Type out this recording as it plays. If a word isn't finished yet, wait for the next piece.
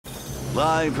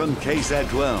Live from KSAT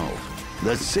 12,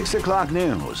 the 6 o'clock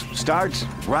news starts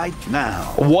right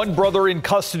now. One brother in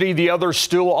custody, the other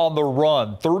still on the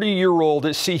run. 30-year-old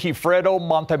Sigifredo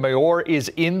Montemayor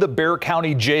is in the Bexar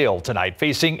County Jail tonight,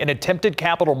 facing an attempted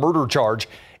capital murder charge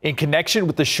in connection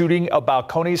with the shooting of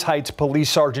Balcones Heights Police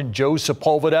Sergeant Joe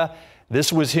Sepulveda.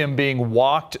 This was him being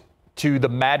walked to the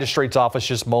magistrate's office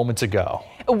just moments ago.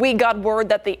 We got word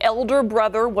that the elder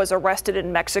brother was arrested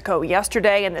in Mexico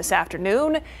yesterday, and this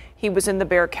afternoon he was in the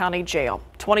Bexar County Jail.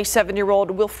 27-year-old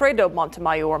Wilfredo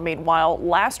Montemayor, meanwhile,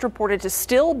 last reported to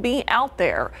still be out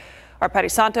there. Our Patty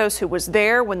Santos, who was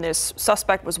there when this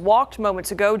suspect was walked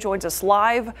moments ago, joins us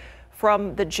live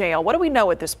from the jail. What do we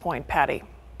know at this point, Patty?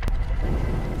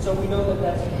 So we know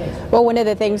well, one of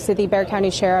the things that the Bexar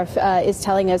County Sheriff is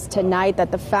telling us tonight,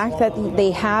 that the fact that they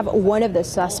have one of the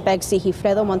suspects,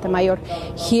 Sigifredo Montemayor,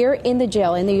 here in the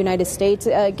jail in the United States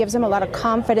gives them a lot of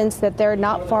confidence that they're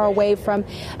not far away from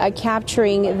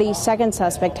capturing the second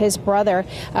suspect, his brother,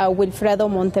 Wilfredo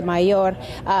Montemayor.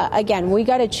 Again, we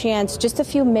got a chance just a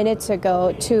few minutes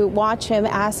ago to watch him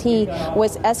as he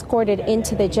was escorted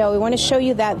into the jail. We want to show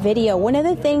you that video. One of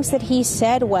the things that he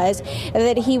said was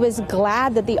that he was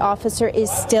glad that the officer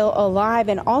is still alive,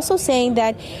 and also saying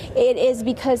that it is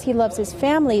because he loves his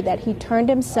family that he turned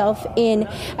himself in.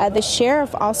 The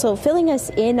sheriff also filling us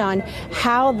in on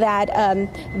how that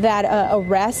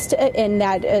arrest and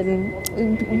that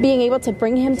being able to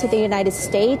bring him to the United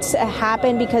States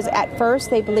happened, because at first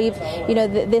they believe,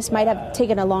 this might have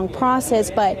taken a long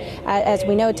process, but as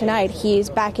we know tonight, he's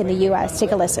back in the U.S.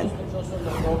 Take a listen.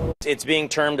 It's being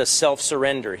termed a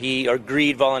self-surrender. He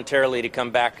agreed voluntarily to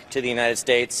come back to the United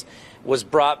States, was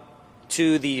brought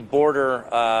to the border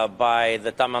by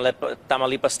the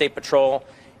Tamaulipas State Patrol,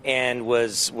 and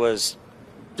was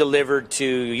delivered to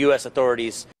U.S.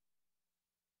 authorities.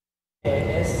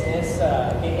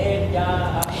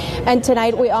 And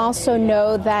tonight we also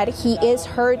know that he is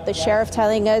hurt. The sheriff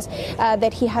telling us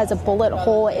that he has a bullet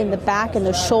hole in the back and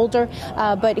the shoulder,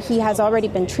 but he has already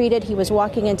been treated. He was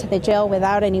walking into the jail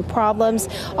without any problems.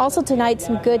 Also tonight,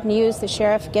 some good news. The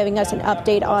sheriff giving us an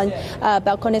update on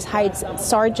Balcones Heights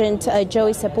Sergeant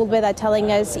Joey Sepulveda,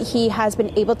 telling us he has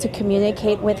been able to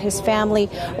communicate with his family,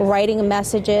 writing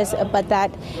messages, but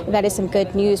that is some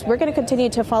good news. We're going to continue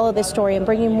to follow this story and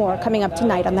bring you more coming up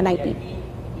tonight on the Night Beat.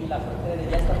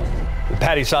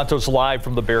 Patty Santos live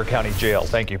from the Bexar County Jail.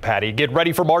 Thank you, Patty. Get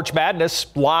ready for March Madness,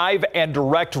 live and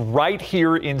direct right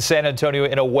here in San Antonio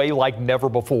in a way like never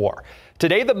before.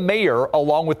 Today, the mayor,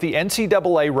 along with the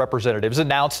NCAA representatives,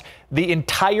 announced the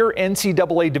entire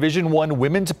NCAA Division I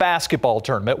women's basketball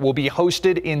tournament will be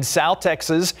hosted in South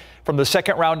Texas from the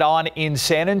second round on in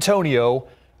San Antonio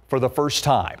for the first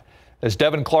time. As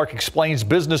Devin Clark explains,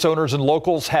 business owners and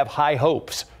locals have high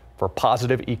hopes for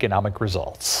positive economic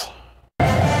results.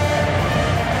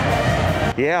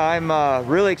 Yeah, I'm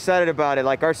really excited about it.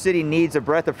 Like, our city needs a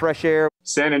breath of fresh air.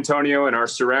 San Antonio and our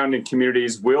surrounding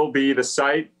communities will be the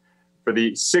site for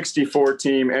the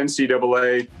 64-team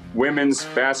NCAA Women's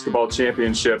Basketball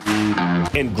Championship.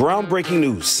 In groundbreaking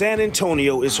news, San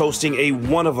Antonio is hosting a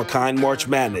one-of-a-kind March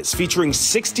Madness featuring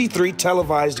 63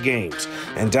 televised games,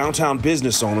 and downtown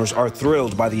business owners are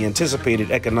thrilled by the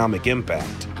anticipated economic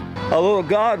impact. A little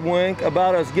God wink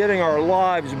about us getting our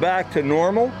lives back to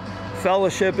normal.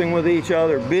 Fellowshipping with each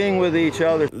other, being with each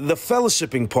other. The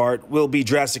fellowshipping part will be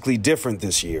drastically different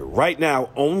this year. Right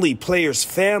now, only players'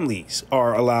 families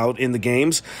are allowed in the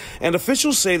games, and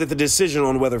officials say that the decision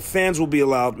on whether fans will be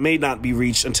allowed may not be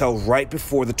reached until right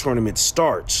before the tournament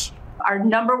starts. Our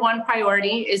number one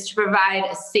priority is to provide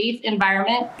a safe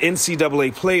environment.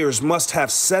 NCAA players must have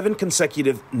 7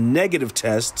 consecutive negative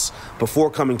tests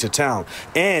before coming to town,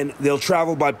 and they'll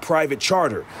travel by private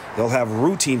charter. They'll have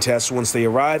routine tests once they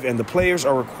arrive, and the players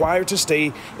are required to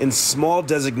stay in small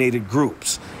designated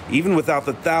groups. Even without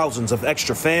the thousands of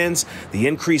extra fans, the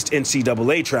increased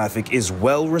NCAA traffic is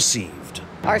well received.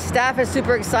 Our staff is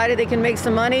super excited they can make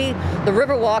some money. The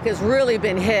Riverwalk has really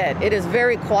been hit. It is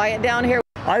very quiet down here.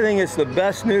 I think it's the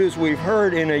best news we've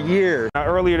heard in a year.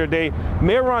 Earlier today,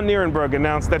 Mayor Ron Nierenberg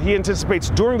announced that he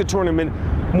anticipates during the tournament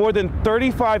more than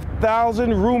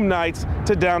 35,000 room nights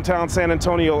to downtown San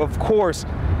Antonio. Of course,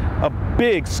 a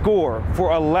big score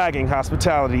for a lagging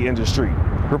hospitality industry.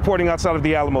 Reporting outside of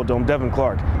the Alamo Dome, Devin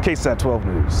Clark, KSAT 12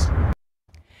 News.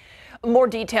 More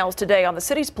details today on the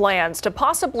city's plans to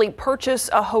possibly purchase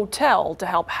a hotel to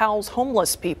help house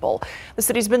homeless people. The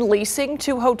city's been leasing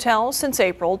 2 hotels since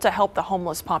April to help the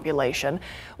homeless population.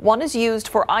 One is used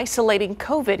for isolating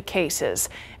COVID cases,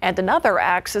 and another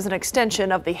acts as an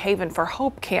extension of the Haven for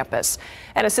Hope campus.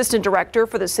 An assistant director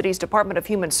for the city's Department of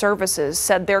Human Services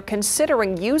said they're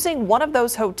considering using one of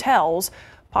those hotels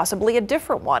possibly a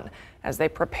different one, as they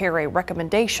prepare a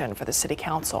recommendation for the city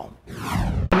council.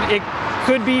 It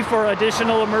could be for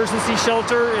additional emergency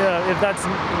shelter if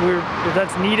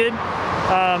that's needed,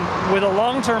 with a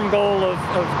long-term goal of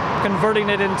converting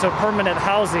it into permanent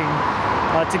housing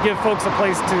to give folks a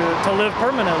place to live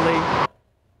permanently.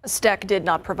 STEC did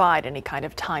not provide any kind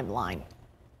of timeline.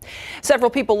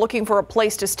 Several people looking for a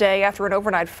place to stay after an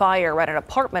overnight fire at an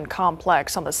apartment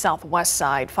complex on the southwest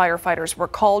side. Firefighters were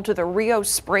called to the Rio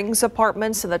Springs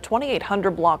apartments in the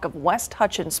 2800 block of West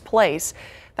Hutchins Place.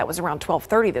 That was around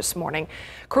 12:30 this morning.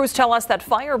 Crews tell us that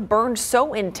fire burned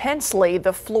so intensely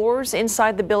the floors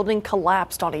inside the building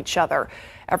collapsed on each other.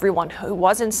 Everyone who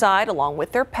was inside, along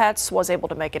with their pets, was able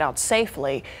to make it out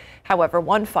safely. However,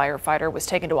 one firefighter was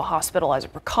taken to a hospital as a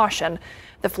precaution.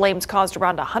 The flames caused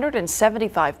around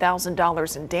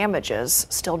 $175,000 in damages.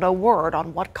 Still no word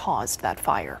on what caused that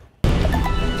fire.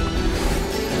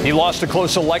 He lost a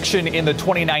close election in the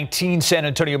 2019 San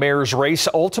Antonio mayor's race,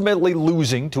 ultimately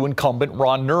losing to incumbent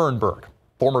Ron Nirenberg.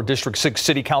 Former District 6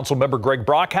 City Council member Greg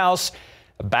Brockhouse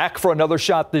back for another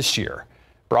shot this year.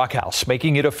 Brockhouse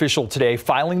making it official today,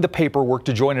 filing the paperwork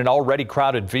to join an already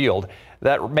crowded field.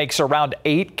 That makes around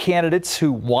 8 candidates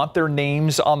who want their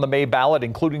names on the May ballot,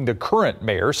 including the current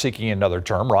mayor seeking another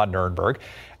term, Ron Nirenberg.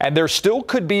 And there still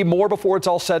could be more before it's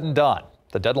all said and done.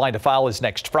 The deadline to file is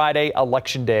next Friday.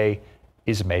 Election day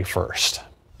is May 1st.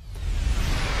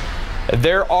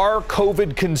 There are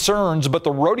COVID concerns, but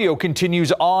the rodeo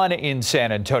continues on in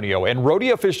San Antonio, and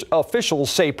rodeo officials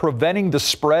say preventing the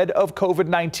spread of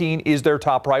COVID-19 is their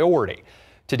top priority.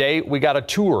 Today, we got a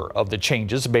tour of the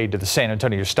changes made to the San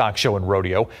Antonio Stock Show and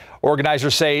Rodeo.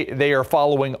 Organizers say they are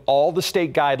following all the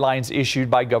state guidelines issued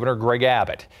by Governor Greg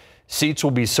Abbott. Seats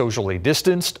will be socially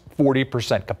distanced,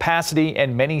 40% capacity,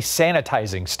 and many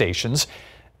sanitizing stations.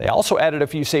 They also added a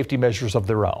few safety measures of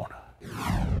their own.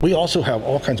 We also have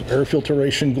all kinds of air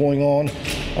filtration going on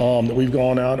that we've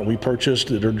gone out and we purchased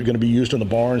that are going to be used in the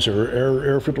barns. There are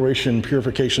air filtration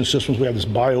purification systems. We have this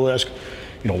Bioesk,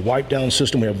 wipe down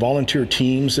system. We have volunteer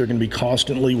teams that are going to be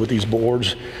constantly with these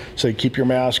boards. Say, keep your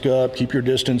mask up, keep your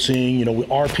distancing.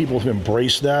 Our people have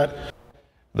embraced that.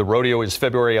 The rodeo is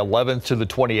February 11th to the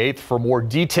 28th. For more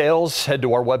details, head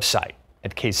to our website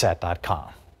at KSAT.com.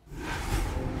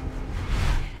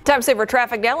 Time saver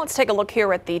traffic now. Let's take a look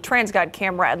here at the TransGuide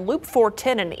camera at Loop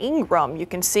 410 in Ingram. You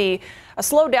can see a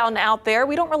slowdown out there.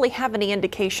 We don't really have any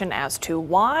indication as to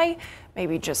why.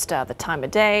 Maybe just the time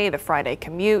of day, the Friday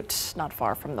commute, not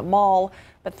far from the mall,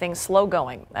 but things slow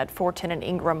going at 410 in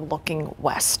Ingram looking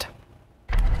west.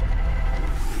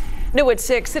 New at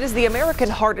 6, it is the American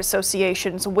Heart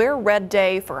Association's Wear Red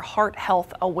Day for Heart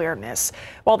Health Awareness.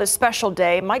 While this special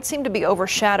day might seem to be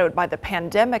overshadowed by the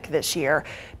pandemic this year,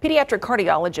 pediatric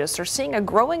cardiologists are seeing a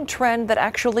growing trend that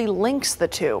actually links the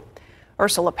two.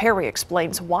 Ursula Perry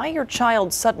explains why your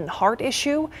child's sudden heart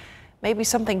issue may be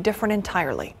something different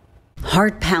entirely.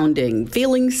 Heart pounding,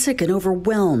 feeling sick and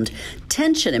overwhelmed,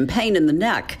 tension and pain in the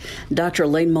neck. Dr.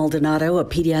 Elaine Maldonado, a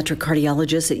pediatric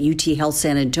cardiologist at UT Health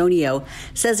San Antonio,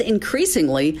 says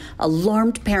increasingly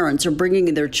alarmed parents are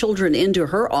bringing their children into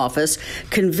her office,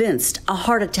 convinced a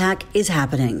heart attack is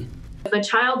happening. If a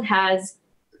child has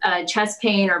chest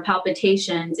pain or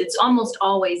palpitations, it's almost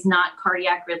always not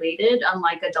cardiac related,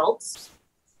 unlike adults.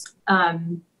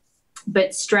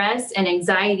 But stress and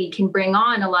anxiety can bring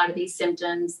on a lot of these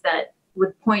symptoms that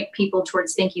would point people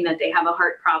towards thinking that they have a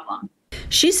heart problem.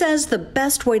 She says the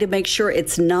best way to make sure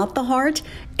it's not the heart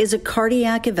is a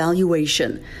cardiac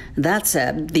evaluation. That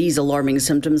said, these alarming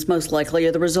symptoms most likely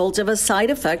are the result of a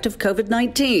side effect of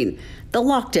COVID-19, the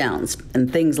lockdowns,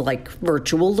 and things like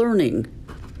virtual learning.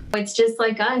 It's just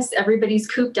like us. Everybody's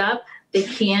cooped up. They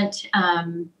can't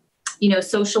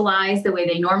socialize the way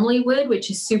they normally would,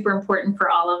 which is super important for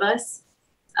all of us.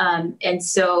 And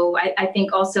so I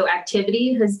think also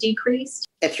activity has decreased.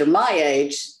 If you're my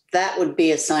age, that would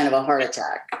be a sign of a heart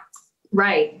attack.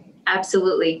 Right.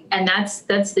 Absolutely. And that's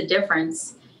the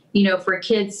difference. For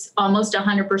kids, almost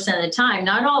 100% of the time,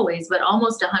 not always, but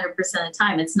almost 100% of the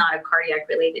time, it's not a cardiac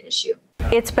related issue.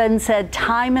 It's been said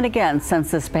time and again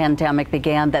since this pandemic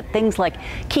began that things like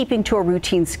keeping to a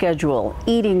routine schedule,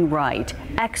 eating right,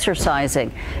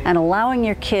 exercising, and allowing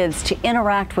your kids to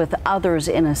interact with others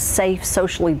in a safe,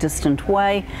 socially distant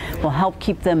way will help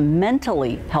keep them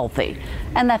mentally healthy.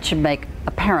 And that should make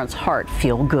a parent's heart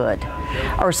feel good.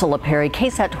 Ursula Perry,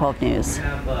 KSAT 12 News.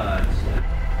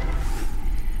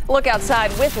 Look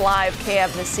outside with live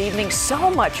cam this evening. So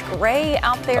much gray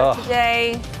out there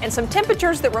today and some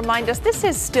temperatures that remind us this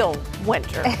is still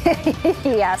winter.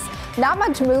 Yes. Not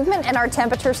much movement in our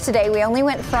temperatures today. We only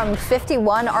went from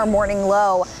 51, our morning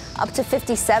low, up to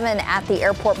 57 at the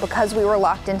airport because we were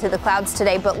locked into the clouds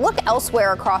today. But look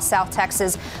elsewhere across South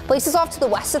Texas. Places off to the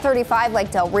west of 35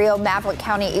 like Del Rio, Maverick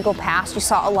County, Eagle Pass. You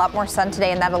saw a lot more sun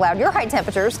today, and that allowed your high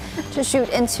temperatures to shoot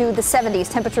into the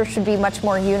 70s. Temperatures should be much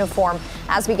more uniform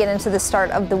as we get into the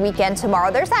start of the weekend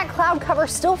tomorrow. There's that cloud cover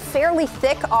still fairly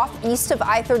thick off east of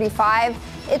I-35.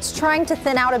 It's trying to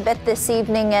thin out a bit this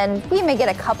evening, and we may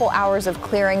get a couple hours of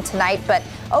clearing tonight, but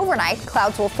overnight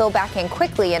clouds will fill back in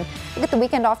quickly, and we'll get the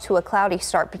weekend off to a cloudy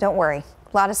start. But don't worry,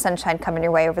 a lot of sunshine coming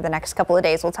your way over the next couple of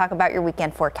days. We'll talk about your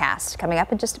weekend forecast coming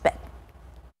up in just a bit.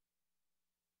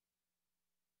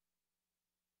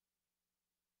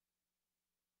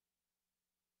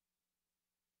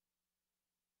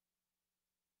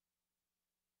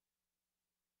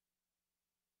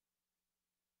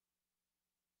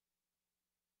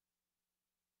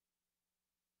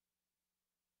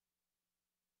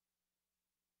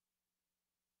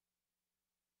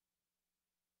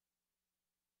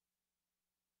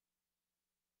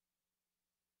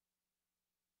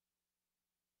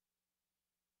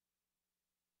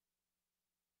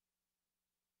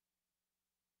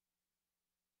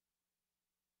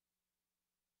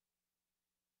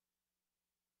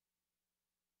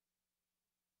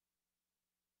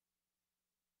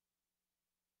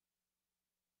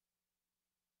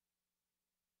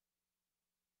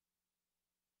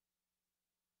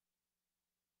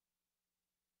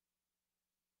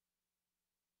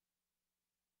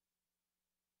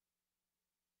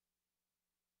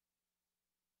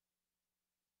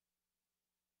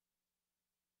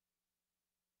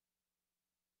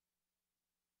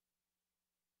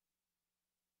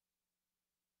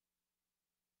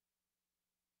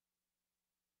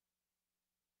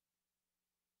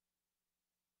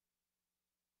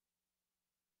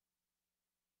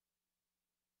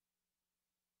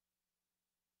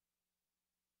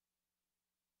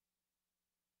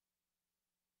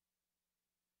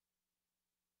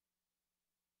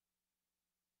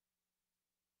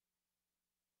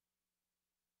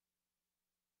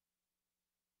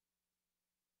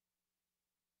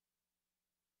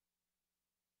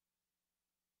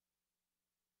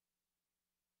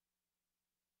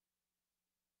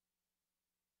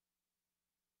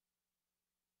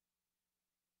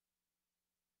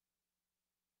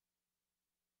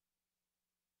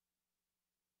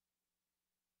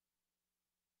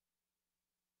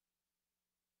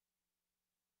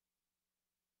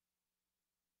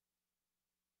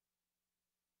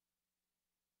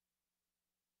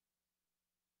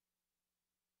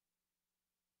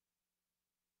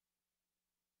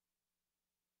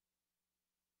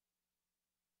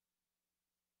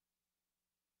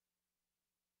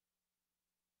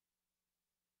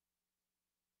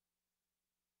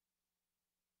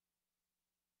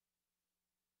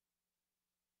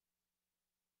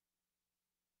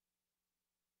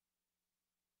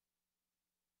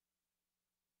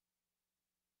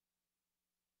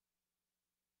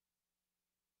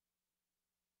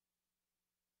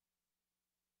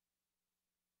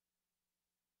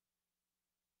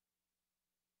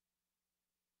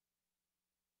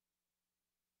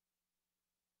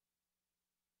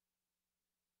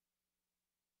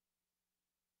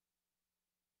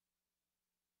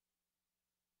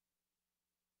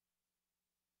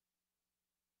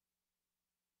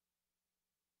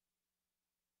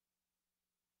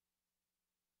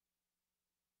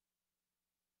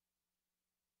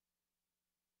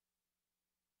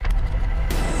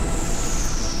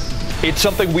 It's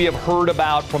something we have heard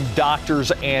about from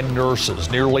doctors and nurses.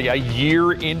 Nearly a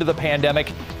year into the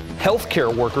pandemic,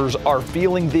 healthcare workers are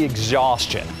feeling the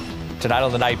exhaustion. Tonight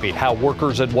on the Night Beat, how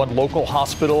workers at one local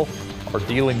hospital are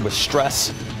dealing with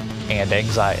stress and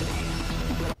anxiety.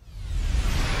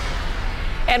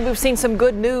 And we've seen some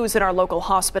good news in our local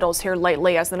hospitals here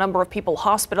lately as the number of people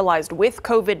hospitalized with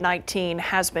COVID-19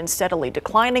 has been steadily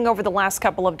declining over the last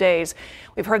couple of days.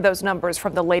 We've heard those numbers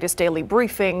from the latest daily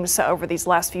briefings over these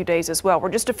last few days as well. We're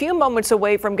just a few moments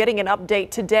away from getting an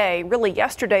update today. Really,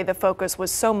 yesterday, the focus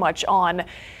was so much on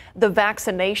the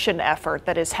vaccination effort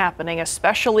that is happening,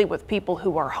 especially with people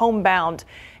who are homebound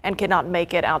and cannot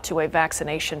make it out to a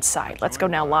vaccination site. Let's go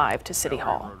now live to City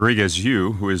Hall. Rodriguez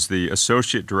Yu, who is the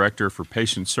Associate Director for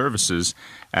Patient Services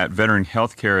at Veteran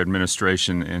Healthcare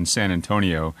Administration in San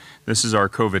Antonio. This is our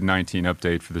COVID-19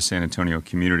 update for the San Antonio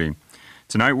community.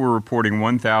 Tonight we're reporting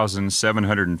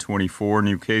 1,724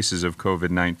 new cases of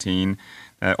COVID-19.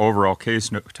 Overall case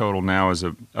total now is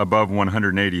above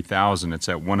 180,000. It's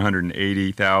at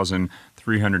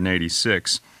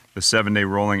 180,386. The 7-day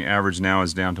rolling average now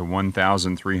is down to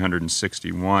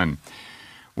 1,361.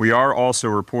 We are also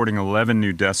reporting 11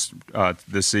 new deaths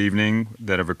this evening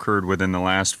that have occurred within the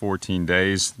last 14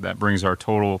 days. That brings our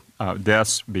total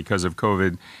deaths because of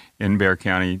COVID in Bexar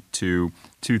County to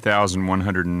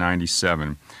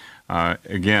 2,197.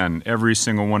 Again, every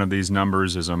single one of these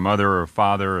numbers is a mother or a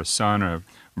father, a son, a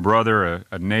brother,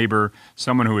 a neighbor,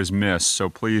 someone who is missed. So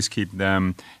please keep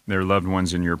them, their loved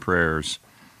ones in your prayers.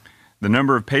 The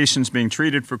number of patients being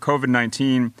treated for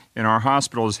COVID-19 in our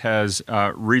hospitals has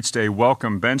reached a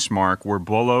welcome benchmark. We're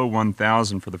below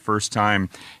 1,000 for the first time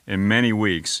in many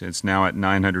weeks. It's now at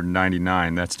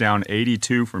 999. That's down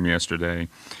 82 from yesterday.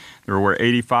 There were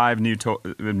 85 new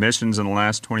admissions in the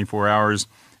last 24 hours,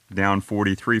 down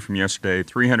 43 from yesterday.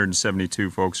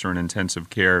 372 folks are in intensive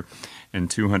care, and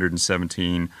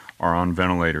 217 are on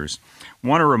ventilators. I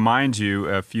want to remind you,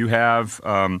 if you have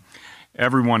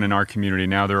everyone in our community,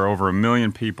 now there are over 1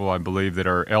 million people, I believe, that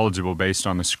are eligible based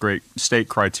on the state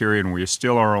criteria, and we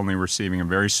still are only receiving a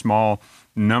very small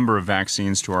number of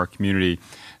vaccines to our community.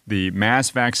 The mass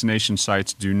vaccination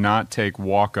sites do not take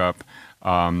walk-up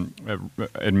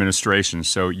administration,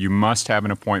 so you must have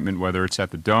an appointment, whether it's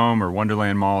at the Dome or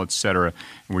Wonderland Mall, etc.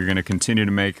 And we're going to continue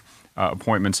to make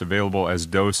appointments available as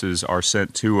doses are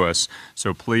sent to us.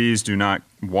 So please do not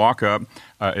walk up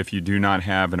if you do not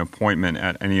have an appointment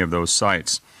at any of those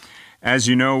sites. As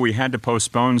you know, we had to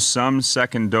postpone some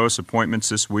second dose appointments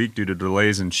this week due to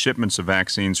delays in shipments of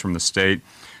vaccines from the state.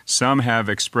 Some have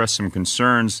expressed some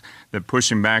concerns that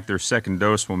pushing back their second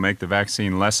dose will make the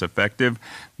vaccine less effective.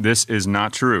 This is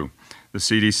not true. The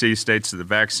CDC states that the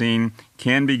vaccine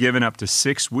can be given up to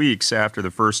 6 weeks after the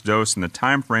first dose, and the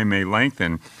time frame may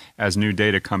lengthen as new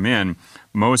data come in.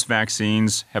 Most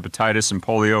vaccines, hepatitis and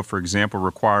polio, for example,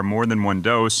 require more than one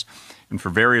dose, and for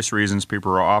various reasons,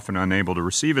 people are often unable to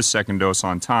receive a second dose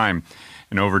on time.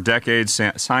 And over decades,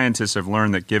 scientists have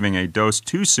learned that giving a dose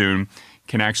too soon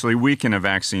can actually weaken a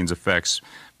vaccine's effects,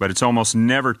 but it's almost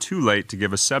never too late to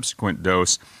give a subsequent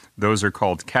dose. Those are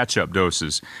called catch-up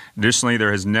doses. Additionally,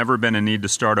 there has never been a need to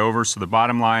start over, so the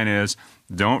bottom line is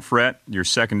don't fret. Your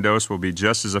second dose will be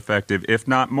just as effective, if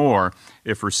not more,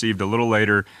 if received a little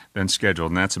later than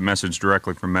scheduled, and that's a message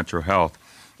directly from Metro Health.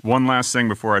 One last thing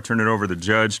before I turn it over to the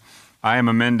judge. I am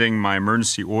amending my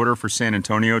emergency order for San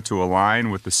Antonio to align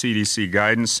with the CDC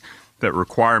guidance that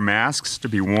require masks to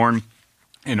be worn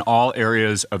in all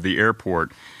areas of the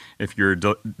airport. If you're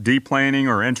deplaning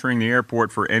or entering the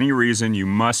airport for any reason, you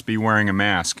must be wearing a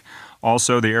mask.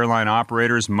 Also, the airline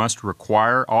operators must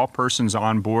require all persons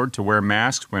on board to wear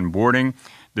masks when boarding,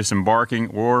 disembarking,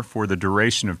 or for the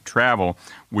duration of travel.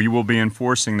 We will be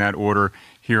enforcing that order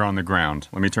here on the ground.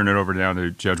 Let me turn it over now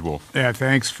to Judge Wolf. Yeah,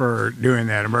 thanks for doing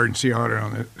that emergency order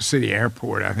on the city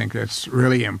airport. I think that's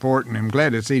really important. I'm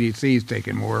glad the CDC is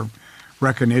taking more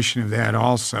recognition of that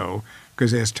also,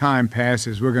 because as time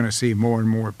passes, we're going to see more and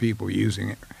more people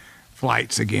using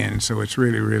flights again. So it's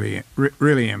really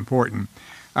important.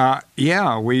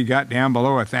 Yeah, we got down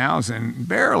below 1,000,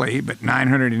 barely, but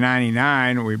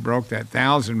 999. We broke that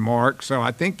 1,000 mark. So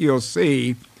I think you'll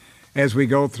see, as we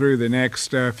go through the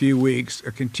next few weeks,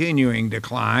 a continuing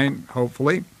decline,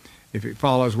 hopefully. If it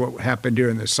follows what happened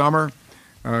during the summer,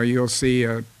 you'll see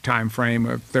a time frame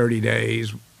of 30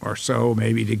 days or so,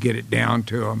 maybe, to get it down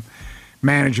to a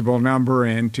manageable number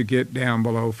and to get down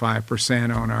below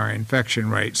 5% on our infection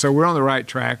rate. So we're on the right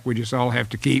track. We just all have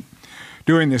to keep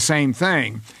doing the same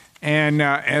thing. And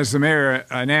as the mayor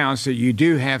announced, that you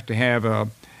do have to have a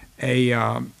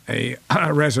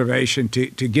reservation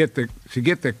to get the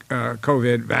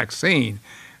COVID vaccine.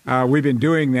 We've been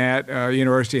doing that.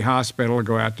 University Hospital,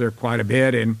 go out there quite a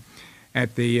bit, and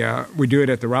at the we do it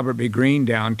at the Robert B. Greene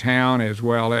downtown as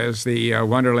well as the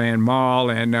Wonderland Mall,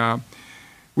 and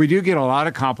we do get a lot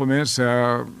of compliments.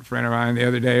 A friend of mine the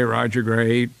other day, Roger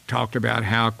Gray, talked about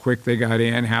how quick they got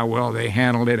in, how well they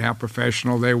handled it, how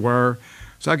professional they were.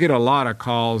 So I get a lot of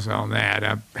calls on that.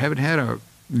 I haven't had a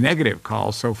negative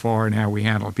call so far in how we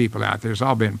handle people out there. It's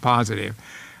all been positive.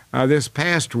 This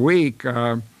past week,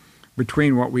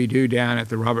 between what we do down at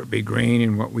the Robert B. Greene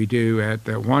and what we do at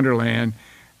the Wonderland,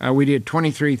 we did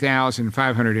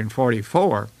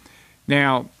 23,544.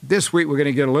 Now, this week we're going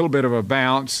to get a little bit of a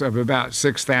bounce of about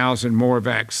 6,000 more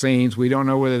vaccines. We don't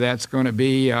know whether that's going to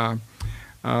be, an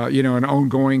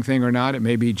ongoing thing or not. It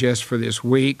may be just for this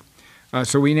week.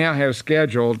 So we now have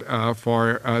scheduled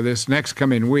for this next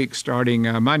coming week,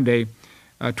 starting Monday,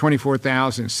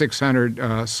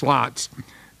 24,600 slots.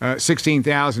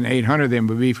 16,800 of them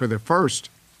will be for the first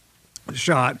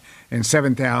shot, and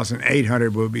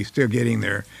 7,800 will be still getting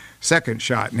their second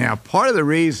shot. Now, part of the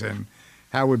reason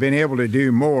how we've been able to do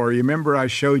more, you remember I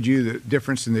showed you the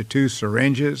difference in the two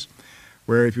syringes,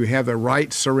 where if you have the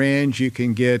right syringe, you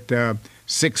can get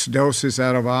 6 doses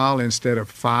out of vial instead of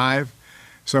 5.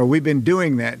 So we've been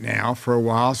doing that now for a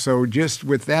while. So just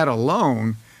with that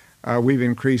alone, we've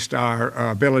increased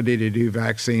our ability to do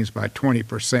vaccines by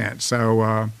 20%.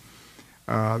 So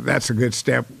that's a good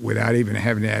step without even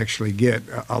having to actually get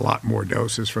a lot more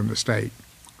doses from the state.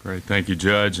 Great. Thank you,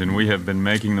 Judge. And we have been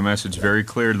making the message very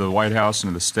clear to the White House and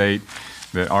to the state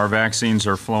that our vaccines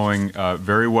are flowing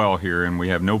very well here, and we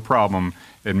have no problem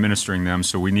administering them,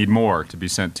 so we need more to be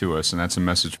sent to us, and that's a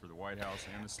message for the White House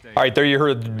and the state. All right, there you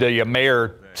heard the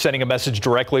mayor sending a message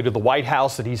directly to the White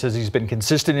House that he says he's been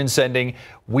consistent in sending.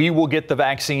 We will get the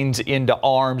vaccines into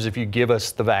arms if you give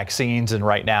us the vaccines, and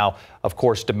right now, of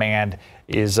course, demand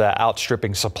is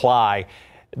outstripping supply.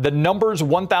 The numbers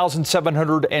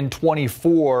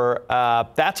 1,724,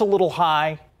 that's a little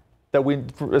high.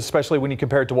 Especially when you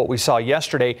compare it to what we saw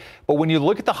yesterday. But when you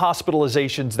look at the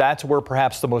hospitalizations, that's where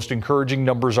perhaps the most encouraging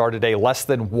numbers are today. Less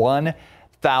than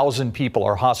 1,000 people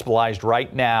are hospitalized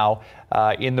right now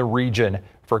in the region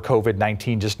for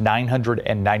COVID-19, just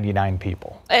 999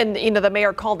 people. And, you know, the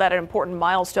mayor called that an important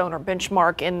milestone or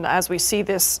benchmark. And as we see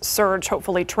this surge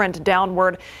hopefully trend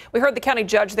downward, we heard the county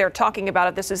judge there talking about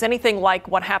it. This is anything like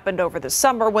what happened over the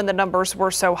summer when the numbers were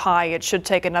so high. It should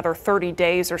take another 30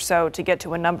 days or so to get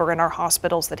to a number in our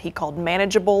hospitals that he called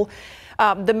manageable.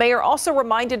 The mayor also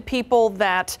reminded people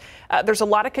that there's a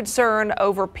lot of concern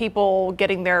over people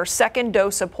getting their second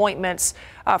dose appointments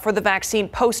for the vaccine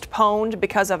postponed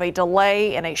because of a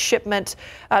delay in a shipment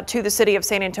to the city of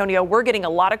San Antonio. We're getting a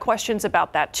lot of questions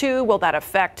about that, too. Will that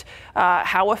affect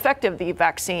how effective the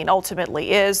vaccine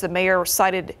ultimately is? The mayor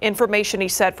cited information, he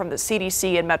said, from the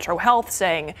CDC and Metro Health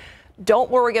saying,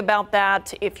 don't worry about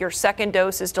that. If your second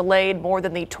dose is delayed more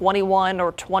than the 21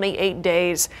 or 28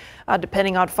 days,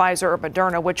 depending on Pfizer or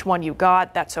Moderna, which one you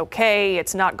got, that's okay.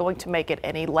 It's not going to make it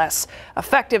any less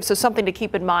effective. So something to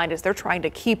keep in mind as they're trying to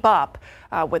keep up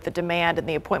with the demand and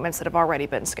the appointments that have already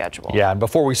been scheduled. Yeah, and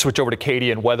before we switch over to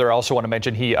Katie and weather, I also want to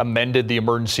mention he amended the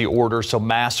emergency order, so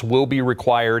masks will be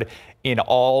required in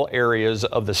all areas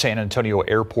of the San Antonio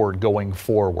airport going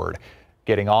forward.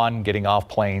 Getting on, getting off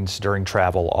planes during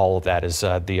travel, all of that is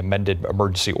the amended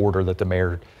emergency order that the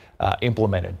mayor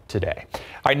implemented today. All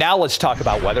right, now let's talk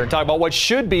about weather and talk about what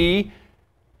should be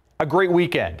a great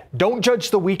weekend. Don't judge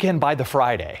the weekend by the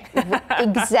Friday.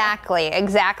 Exactly.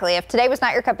 If today was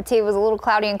not your cup of tea, it was a little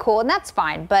cloudy and cool, and that's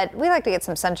fine. But we like to get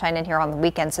some sunshine in here on the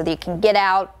weekend so that you can get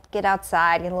out, get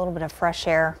outside, get a little bit of fresh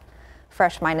air.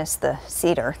 Fresh minus the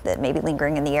cedar that may be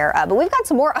lingering in the air. But we've got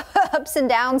some more ups and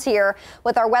downs here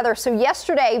with our weather. So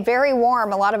yesterday, very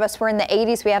warm. A lot of us were in the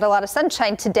 80s. We had a lot of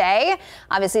sunshine today.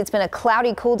 Obviously, it's been a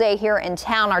cloudy, cool day here in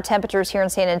town. Our temperatures here in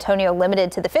San Antonio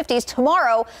limited to the 50s.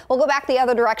 Tomorrow, we'll go back the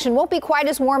other direction. Won't be quite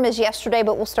as warm as yesterday,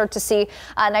 but we'll start to see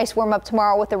a nice warm up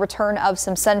tomorrow with the return of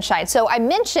some sunshine. So I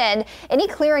mentioned any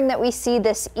clearing that we see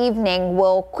this evening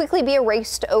will quickly be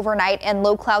erased overnight, and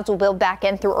low clouds will build back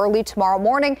in through early tomorrow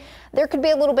morning. There could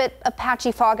be a little bit of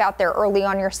patchy fog out there early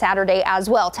on your Saturday as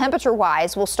well.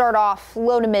 Temperature-wise, we'll start off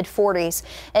low to mid 40s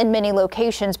in many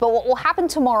locations. But what will happen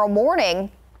tomorrow morning,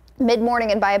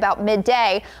 mid-morning and by about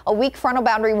midday, a weak frontal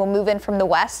boundary will move in from the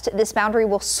west. This boundary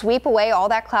will sweep away all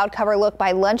that cloud cover. Look,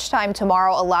 by lunchtime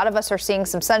tomorrow, a lot of us are seeing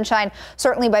some sunshine.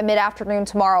 Certainly by mid-afternoon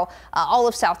tomorrow, all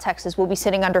of South Texas will be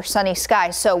sitting under sunny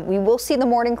skies. So we will see the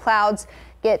morning clouds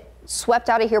get swept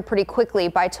out of here pretty quickly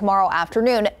by tomorrow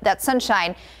afternoon. That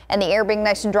sunshine and the air being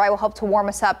nice and dry will help to warm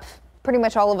us up, pretty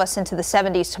much all of us, into the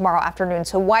 70s tomorrow afternoon.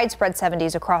 So widespread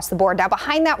 70s across the board. Now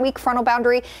behind that weak frontal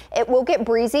boundary, it will get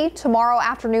breezy tomorrow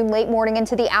afternoon, late morning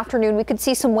into the afternoon. We could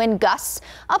see some wind gusts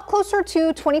up closer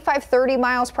to 25, 30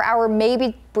 miles per hour,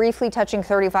 maybe briefly touching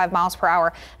 35 miles per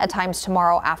hour at times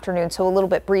tomorrow afternoon. So a little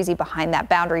bit breezy behind that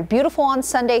boundary. Beautiful on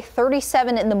Sunday,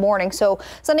 37 in the morning. So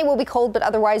Sunday will be cold, but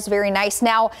otherwise very nice.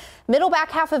 Now, middle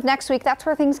back half of next week, that's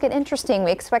where things get interesting.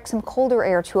 We expect some colder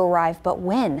air to arrive, but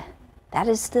when? That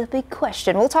is the big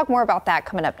question. We'll talk more about that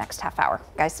coming up next half hour,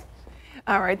 guys.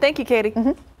 All right. Thank you, Katie.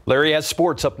 Larry has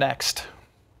sports up next.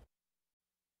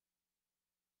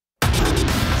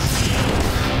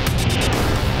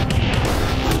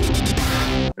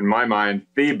 In my mind,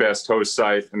 the best host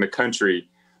site in the country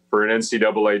for an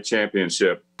NCAA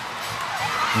championship.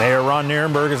 Mayor Ron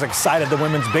Nierenberg is excited the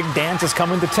women's big dance is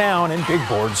coming to town in big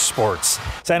board sports.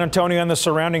 San Antonio and the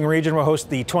surrounding region will host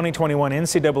the 2021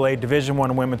 NCAA Division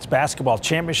I Women's Basketball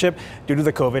Championship due to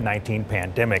the COVID-19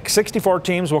 pandemic. 64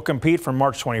 teams will compete from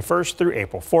March 21st through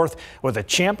April 4th, with a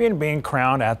champion being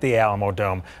crowned at the Alamo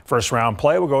Dome. First round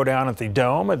play will go down at the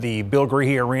Dome, the Bill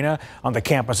Greehey Arena on the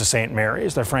campus of St.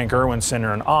 Mary's, the Frank Irwin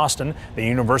Center in Austin, the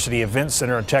University Events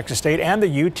Center in Texas State, and the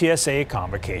UTSA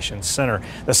Convocation Center.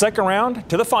 The second round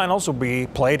to the the finals will be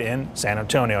played in San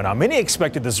Antonio. Now, many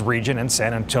expected this region in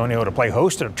San Antonio to play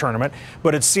host to a tournament,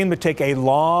 but it seemed to take a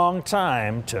long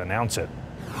time to announce it.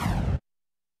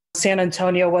 San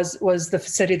Antonio was the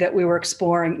city that we were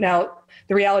exploring. Now,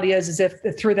 the reality is if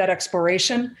through that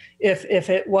exploration, if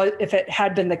it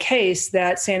had been the case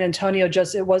that San Antonio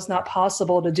it was not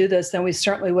possible to do this, then we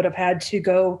certainly would have had to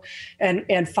go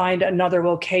and find another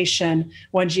location,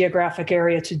 one geographic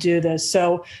area to do this.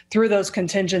 So through those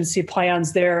contingency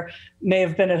plans, there may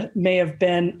have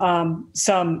been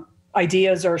some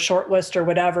ideas or a short list or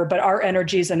whatever, but our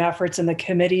energies and efforts in the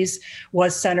committees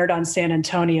was centered on San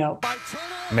Antonio.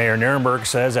 Mayor Nirenberg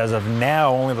says as of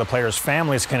now, only the players'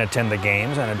 families can attend the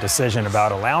games, and a decision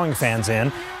about allowing fans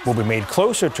in will be made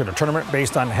closer to the tournament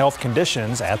based on health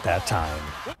conditions at that time.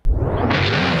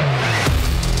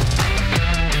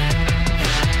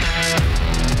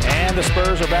 And the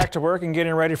Spurs are back to work and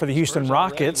getting ready for the Houston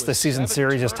Rockets. The season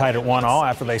series is tied at 1-1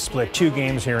 after they split 2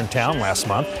 games here in town last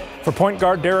month. For point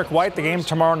guard Derek White, the game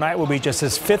tomorrow night will be just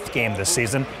his 5th game this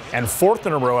season and 4th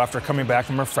in a row after coming back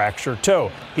from a fractured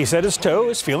toe. He said his toe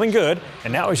is feeling good,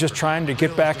 and now he's just trying to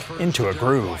get back into a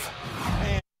groove.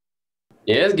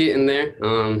 Yeah, it's getting there.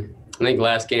 I think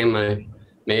last game I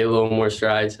made a little more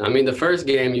strides. I mean, the first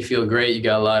game you feel great. You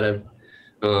got a lot of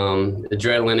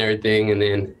adrenaline and everything, and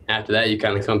then after that you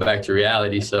kind of come back to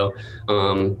reality. So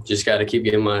just got to keep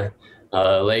getting my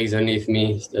legs underneath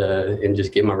me and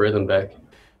just get my rhythm back.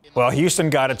 Well, Houston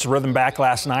got its rhythm back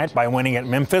last night by winning at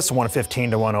Memphis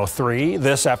 115-103.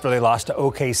 This after they lost to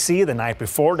OKC the night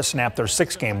before to snap their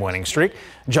 6-game winning streak.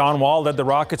 John Wall led the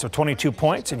Rockets with 22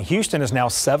 points, and Houston is now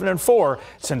 7-4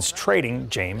 since trading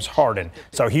James Harden.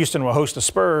 So Houston will host the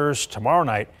Spurs tomorrow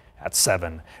night at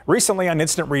 7. Recently on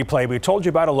Instant Replay, we told you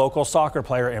about a local soccer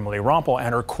player, Emily Rompel,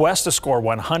 and her quest to score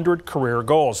 100 career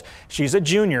goals. She's a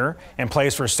junior and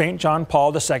plays for St. John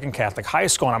Paul II Catholic High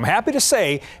School. And I'm happy to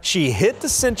say she hit the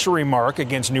century mark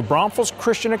against New Braunfels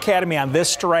Christian Academy on this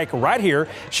strike right here.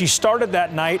 She started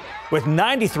that night with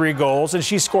 93 goals, and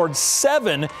she scored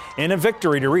 7 in a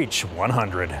victory to reach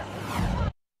 100.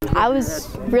 I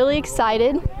was really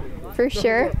excited, for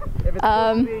sure.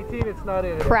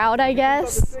 Proud, I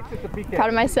guess. Proud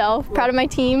of myself, proud of my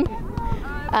team.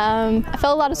 I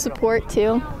felt a lot of support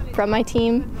too from my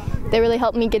team. They really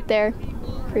helped me get there,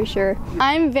 for sure.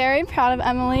 I'm very proud of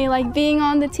Emily, like being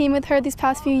on the team with her these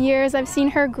past few years. I've seen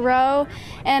her grow,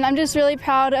 and I'm just really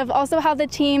proud of also how the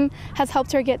team has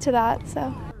helped her get to that.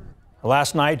 So.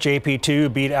 Last night,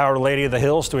 JP2 beat Our Lady of the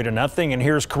Hills 3-0, and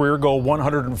here's career goal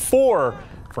 104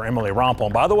 for Emily Rompel.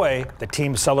 And by the way, the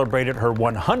team celebrated her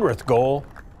 100th goal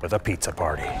with a pizza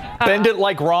party. Bend it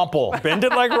like Rompel. Bend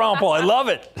it like Rompel. I love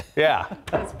it. Yeah.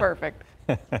 That's perfect.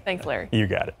 Thanks, Larry. You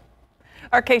got it.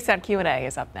 Our KSAT Q&A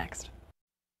is up next.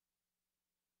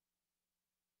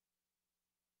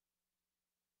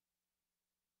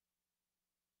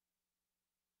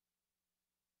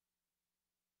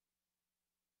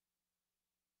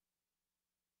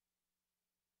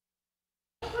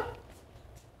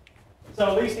 So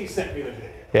at least he sent me the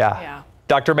video. Yeah.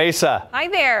 Dr. Mesa. Hi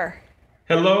there.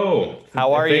 Hello.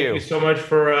 How are you? Thank you so much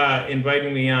for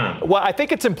inviting me on. Well, I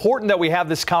think it's important that we have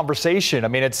this conversation. I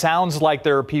mean, it sounds like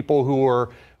there are people who are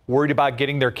worried about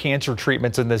getting their cancer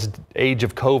treatments in this age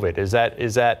of COVID. Is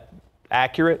that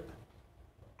accurate?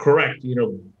 Correct. You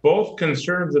know, both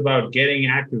concerns about getting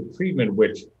active treatment,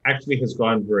 which actually has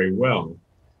gone very well,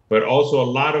 but also a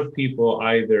lot of people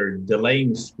either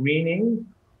delaying screening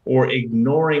or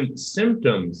ignoring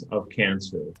symptoms of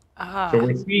cancer. So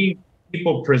we're seeing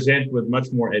people present with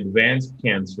much more advanced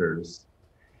cancers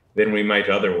than we might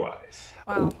otherwise.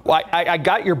 Wow. Well, I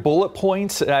got your bullet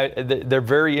points. They're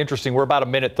very interesting. We're about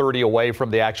 1:30 away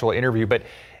from the actual interview, but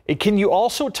can you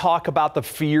also talk about the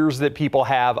fears that people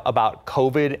have about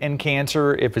COVID and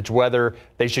cancer, if it's whether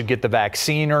they should get the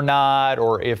vaccine or not,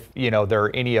 or if, you know, there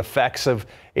are any effects of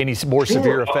any more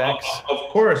severe effects? Of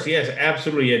course, yes,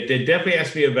 absolutely. It definitely has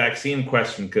to be a vaccine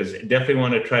question, because definitely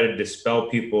want to try to dispel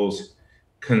people's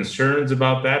concerns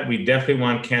about that. We definitely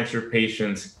want cancer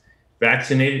patients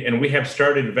vaccinated, and we have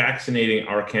started vaccinating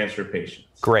our cancer patients.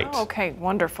 Great. Oh, okay,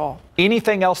 wonderful.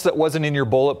 Anything else that wasn't in your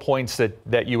bullet points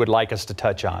that you would like us to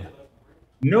touch on?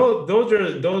 No, those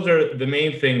are the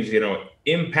main things, you know,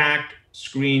 impact,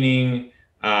 screening,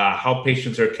 how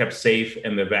patients are kept safe,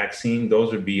 and the vaccine.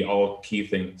 Those would be all key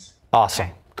things. Awesome.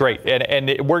 Great. And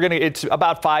it's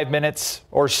about 5 minutes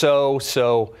or so,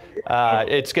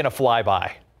 it's gonna fly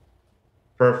by.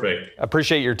 Perfect.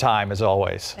 Appreciate your time as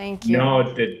always. Thank you.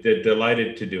 No,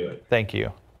 delighted to do it. Thank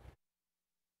you.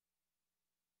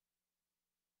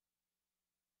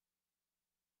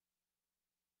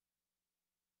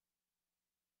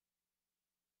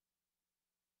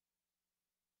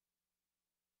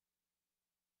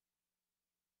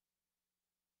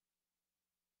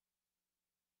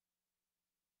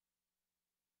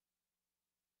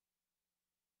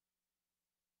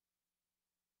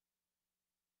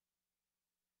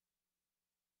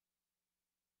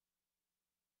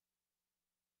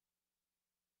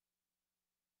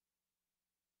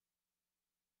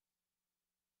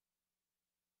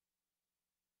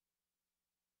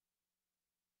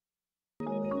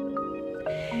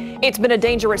 It's been a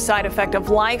dangerous side effect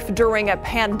of life during a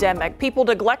pandemic. People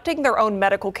neglecting their own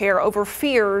medical care over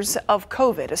fears of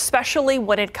COVID, especially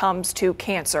when it comes to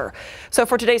cancer. So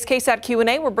for today's KSAT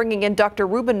Q&A, we're bringing in Dr.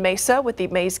 Ruben Mesa with the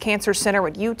Mays Cancer Center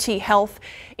at UT Health,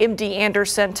 MD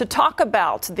Anderson, to talk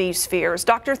about these fears.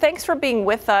 Doctor, thanks for being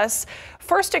with us.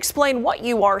 First, explain what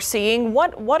you are seeing.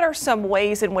 What are some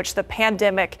ways in which the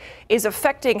pandemic is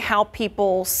affecting how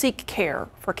people seek care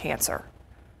for cancer?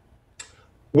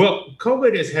 Well,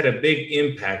 COVID has had a big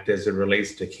impact as it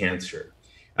relates to cancer.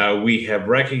 We have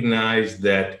recognized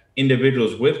that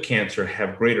individuals with cancer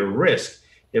have greater risk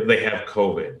if they have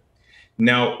COVID.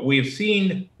 Now, we've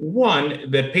seen,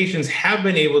 one, that patients have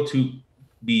been able to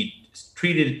be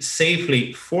treated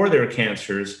safely for their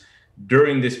cancers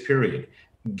during this period,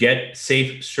 get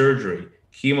safe surgery,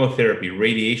 chemotherapy,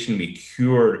 radiation, be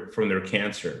cured from their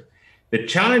cancer. The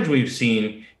challenge we've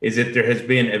seen is that there has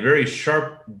been a very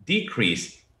sharp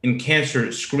decrease in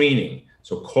cancer screening,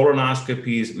 so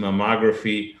colonoscopies,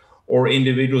 mammography, or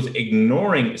individuals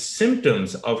ignoring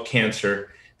symptoms of cancer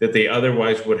that they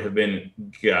otherwise would have been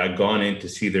gone in to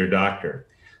see their doctor.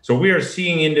 So we are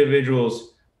seeing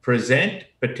individuals present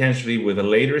potentially with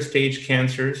later stage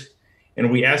cancers, and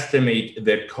we estimate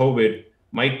that COVID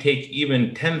might take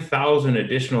even 10,000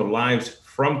 additional lives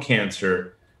from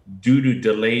cancer due to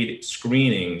delayed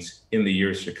screenings in the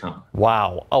years to come.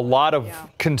 Wow, a lot of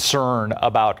concern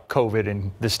about COVID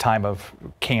in this time of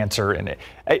cancer. And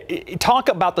talk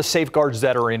about the safeguards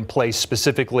that are in place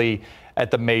specifically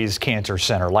at the Mays Cancer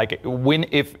Center. Like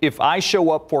if I show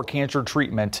up for cancer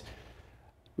treatment,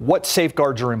 what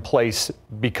safeguards are in place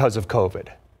because of COVID?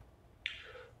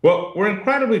 Well, we're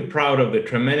incredibly proud of the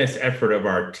tremendous effort of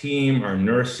our team, our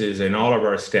nurses, and all of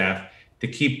our staff to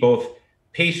keep both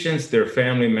patients, their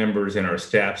family members, and our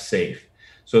staff safe.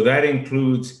 So that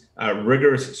includes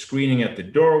rigorous screening at the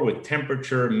door with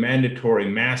temperature, mandatory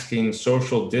masking,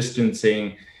 social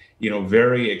distancing,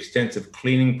 very extensive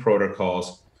cleaning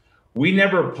protocols. We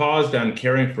never paused on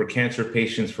caring for cancer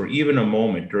patients for even a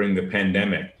moment during the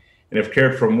pandemic, and have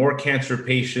cared for more cancer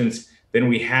patients than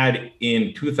we had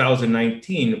in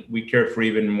 2019. We cared for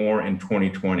even more in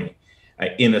 2020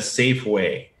 in a safe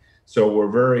way. So we're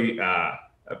very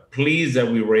pleased that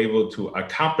we were able to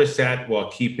accomplish that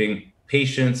while keeping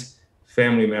patients,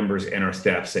 family members, and our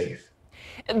staff safe.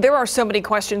 There are so many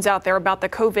questions out there about the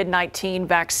COVID-19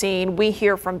 vaccine. We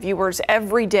hear from viewers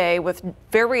every day with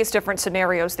various different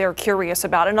scenarios they're curious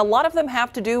about, and a lot of them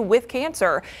have to do with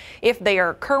cancer. If they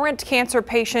are current cancer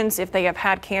patients, if they have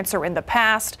had cancer in the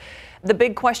past, the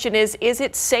big question is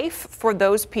it safe for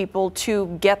those people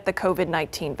to get the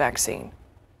COVID-19 vaccine?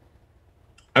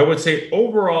 I would say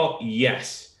overall,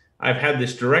 yes. I've had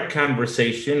this direct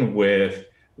conversation with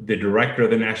the director of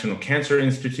the National Cancer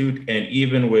Institute and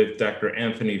even with Dr.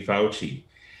 Anthony Fauci.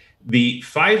 The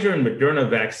Pfizer and Moderna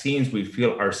vaccines we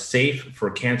feel are safe for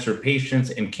cancer patients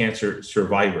and cancer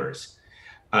survivors.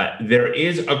 There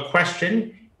is a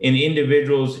question in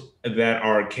individuals that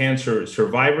are cancer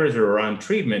survivors or are on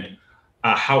treatment,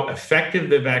 how effective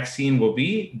the vaccine will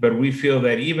be, but we feel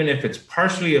that even if it's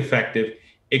partially effective,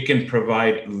 it can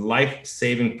provide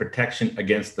life-saving protection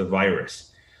against the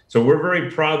virus. So we're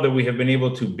very proud that we have been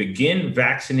able to begin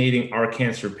vaccinating our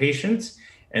cancer patients,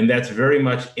 and that's very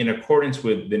much in accordance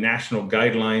with the national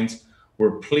guidelines.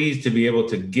 We're pleased to be able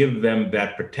to give them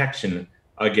that protection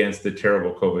against the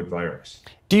terrible COVID virus.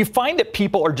 Do you find that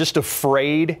people are just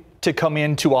afraid to come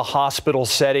into a hospital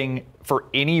setting for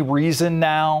any reason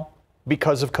now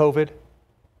because of COVID?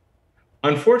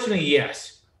 Unfortunately,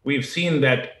 yes. We've seen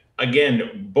that,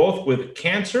 again, both with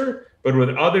cancer, but with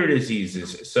other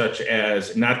diseases, such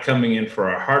as not coming in for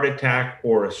a heart attack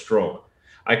or a stroke.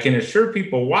 I can assure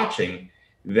people watching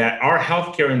that our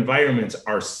healthcare environments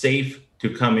are safe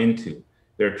to come into.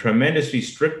 They're tremendously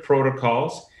strict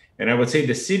protocols, and I would say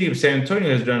the city of San Antonio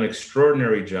has done an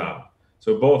extraordinary job.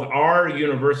 So both our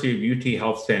University of UT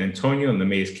Health San Antonio and the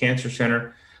Mays Cancer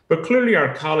Center, but clearly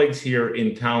our colleagues here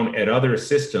in town at other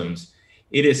systems,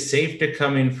 it is safe to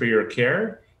come in for your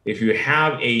care. If you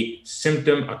have a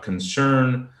symptom, a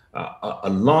concern, a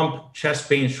lump, chest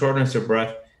pain, shortness of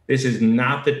breath, this is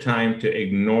not the time to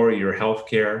ignore your health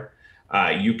care.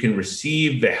 You can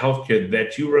receive the health care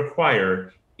that you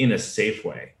require in a safe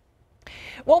way.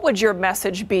 What would your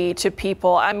message be to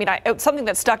people? I mean, something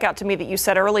that stuck out to me that you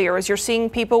said earlier is you're seeing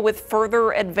people with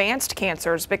further advanced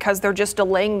cancers because they're just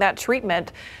delaying that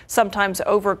treatment, sometimes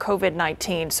over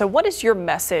COVID-19. So what is your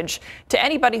message to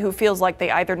anybody who feels like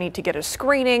they either need to get a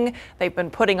screening, they've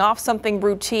been putting off something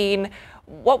routine?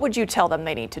 What would you tell them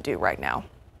they need to do right now?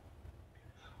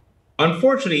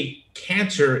 Unfortunately,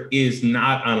 cancer is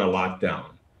not on a lockdown.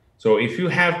 So if you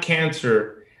have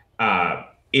cancer,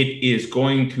 it is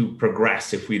going to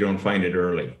progress if we don't find it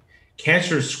early.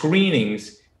 Cancer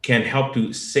screenings can help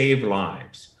to save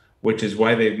lives, which is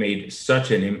why they've made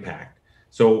such an impact.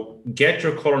 So get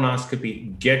your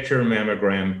colonoscopy, get your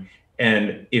mammogram,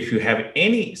 and if you have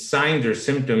any signs or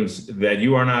symptoms that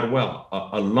you are not well,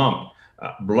 a lump,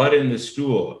 blood in the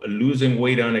stool, losing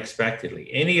weight unexpectedly,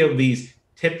 any of these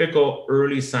typical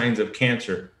early signs of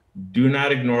cancer, do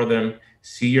not ignore them.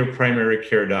 See your primary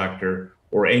care doctor,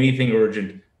 or anything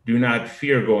urgent, do not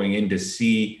fear going in to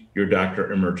see your doctor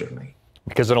emergently.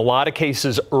 Because in a lot of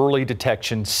cases, early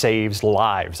detection saves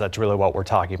lives. That's really what we're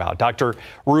talking about. Dr.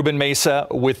 Ruben Mesa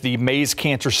with the Mays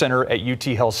Cancer Center at UT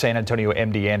Health San Antonio,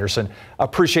 MD Anderson.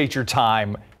 Appreciate your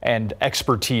time and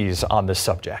expertise on this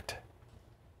subject.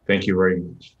 Thank you very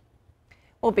much.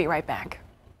 We'll be right back.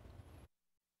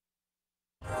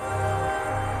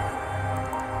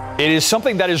 It is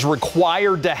something that is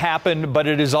required to happen, but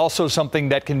it is also something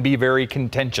that can be very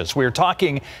contentious. We're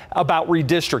talking about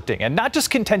redistricting, and not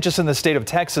just contentious in the state of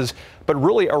Texas, but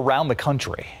really around the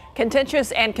country.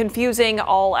 Contentious and confusing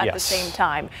all at the same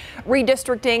time.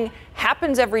 Redistricting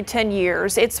happens every 10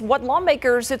 years. It's what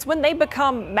lawmakers, it's when they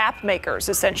become map makers,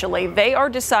 essentially. They are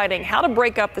deciding how to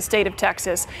break up the state of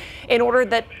Texas in order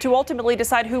to ultimately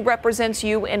decide who represents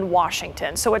you in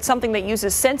Washington. So it's something that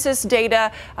uses census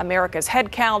data, America's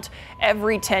head count,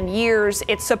 every 10 years.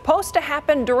 It's supposed to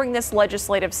happen during this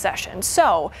legislative session.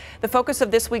 So the focus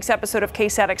of this week's episode of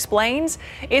KSAT Explains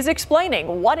is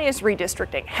explaining what is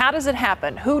redistricting, how does it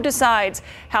happen, who decides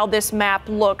how this map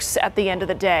looks at the end of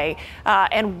the day,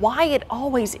 and why it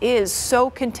always is so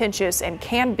contentious and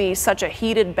can be such a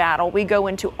heated battle. We go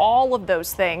into all of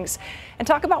those things and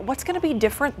talk about what's going to be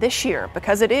different this year,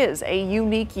 because it is a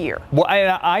unique year. Well,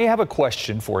 I have a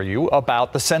question for you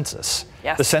about the census.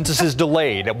 Yes. The census is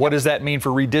delayed. What does that mean for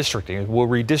redistricting? Will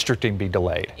redistricting be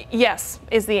delayed? Yes,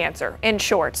 is the answer, in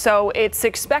short. So it's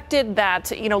expected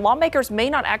that, lawmakers may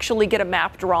not actually get a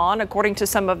map drawn, according to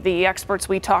some of the experts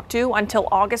we talked to, until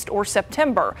August or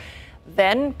September.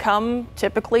 Then come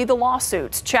typically the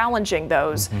lawsuits challenging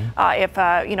those. If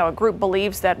a group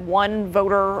believes that one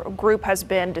voter group has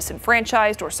been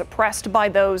disenfranchised or suppressed by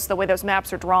the way those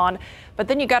maps are drawn. But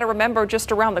then you got to remember,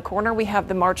 just around the corner, we have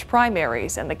the March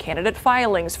primaries and the candidate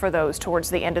filings for those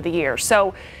towards the end of the year.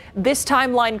 So this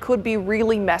timeline could be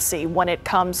really messy when it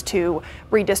comes to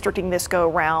redistricting this go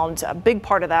round. A big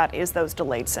part of that is those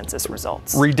delayed census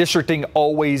results. Redistricting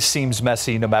always seems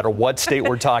messy no matter what state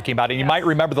we're talking about. And you might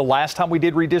remember the last time we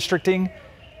did redistricting,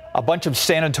 a bunch of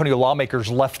San Antonio lawmakers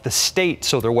left the state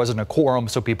so there wasn't a quorum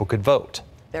so people could vote.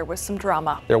 There was some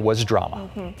drama. There was drama.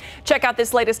 Check out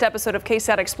this latest episode of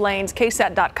KSAT Explains,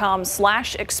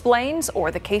 ksat.com/explains,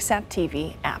 or the KSAT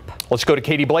TV app. Let's go to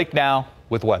Katie Blake now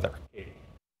with weather.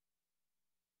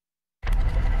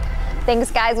 Thanks,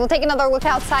 guys. We'll take another look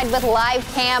outside with live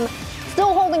cam.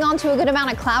 Still holding on to a good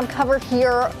amount of cloud cover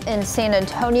here in San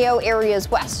Antonio. Areas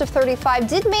west of 35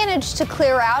 did manage to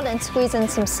clear out and squeeze in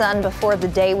some sun before the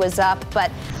day was up,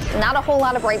 but not a whole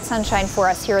lot of bright sunshine for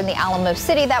us here in the Alamo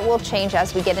City. That will change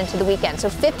as we get into the weekend. So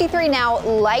 53 now,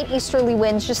 light easterly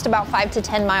winds, just about 5 to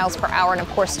 10 miles per hour, and of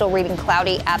course still reading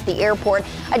cloudy at the airport.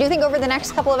 I do think over the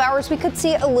next couple of hours we could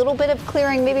see a little bit of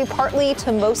clearing, maybe partly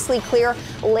to mostly clear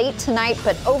late tonight,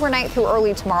 but overnight through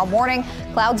early tomorrow morning,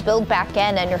 clouds build back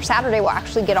in, and your Saturday will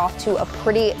actually get off to a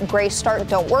pretty gray start.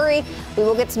 Don't worry, we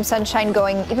will get some sunshine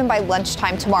going even by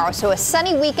lunchtime tomorrow. So a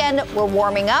sunny weekend, we're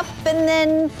warming up and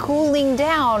then cooling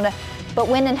down. But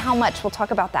when and how much, we'll talk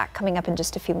about that coming up in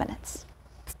just a few minutes.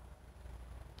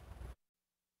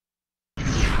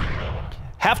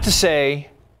 Have to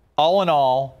say, all in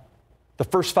all, the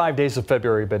first 5 days of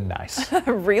February have been nice.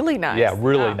 Really nice. Yeah,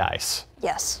 really nice.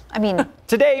 Yes, I mean,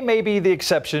 today may be the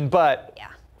exception, but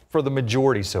for the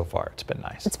majority so far, it's been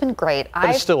nice. It's been great.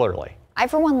 But it's still early. I,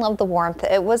 for one, love the warmth.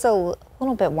 It was a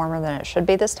little bit warmer than it should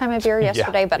be this time of year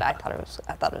yesterday, but I thought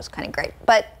it was kind of great.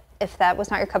 But if that was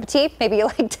not your cup of tea, maybe you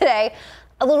like today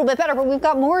a little bit better. But we've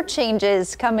got more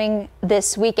changes coming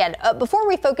this weekend. Before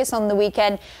we focus on the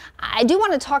weekend, I do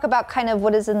want to talk about kind of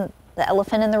what is in the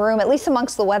elephant in the room, at least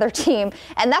amongst the weather team,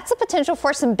 and that's the potential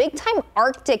for some big-time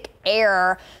Arctic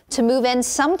air to move in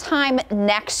sometime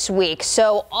next week.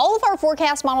 So all of our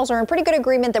forecast models are in pretty good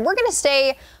agreement that we're going to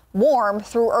stay warm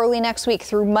through early next week,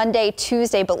 through Monday,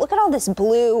 Tuesday. But look at all this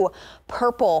blue,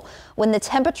 purple. When the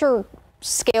temperature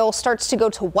scale starts to go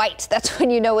to white. That's when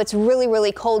you know it's really,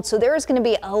 really cold. So there is going to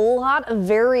be a lot of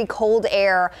very cold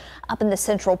air up in the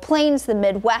Central Plains, the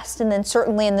Midwest, and then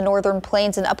certainly in the Northern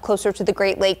Plains and up closer to the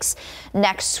Great Lakes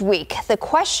next week. The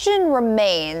question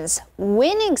remains,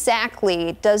 when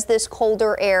exactly does this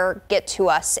colder air get to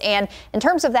us? And in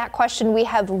terms of that question, we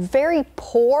have very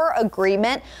poor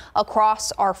agreement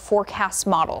across our forecast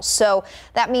models. So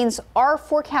that means our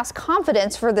forecast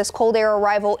confidence for this cold air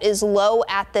arrival is low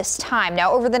at this time.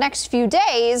 Now, over the next few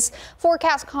days,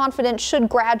 forecast confidence should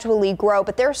gradually grow,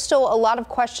 but there's still a lot of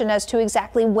question as to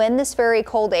exactly when this very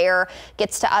cold air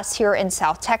gets to us here in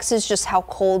South Texas. Just how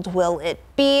cold will it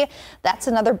be? That's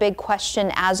another big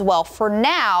question as well. For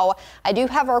now, I do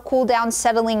have our cool down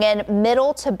settling in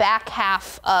middle to back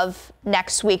half of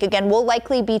next week. Again, we'll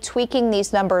likely be tweaking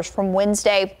these numbers from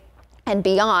Wednesday and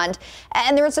beyond,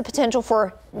 and there is a potential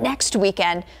for next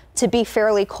weekend to be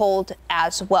fairly cold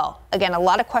as well. Again, a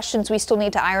lot of questions we still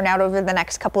need to iron out over the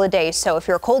next couple of days. So if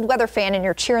you're a cold weather fan and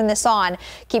you're cheering this on,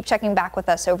 keep checking back with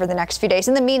us over the next few days.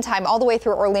 In the meantime, all the way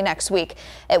through early next week,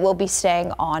 it will be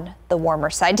staying on the warmer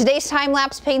side. Today's time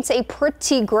lapse paints a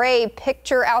pretty gray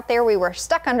picture out there. We were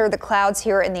stuck under the clouds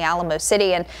here in the Alamo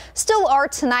City and still are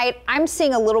tonight. I'm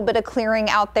seeing a little bit of clearing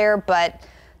out there, but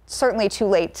certainly too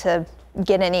late to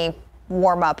get any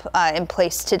warm up in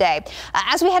place today.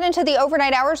 As we head into the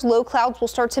overnight hours, low clouds will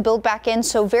start to build back in.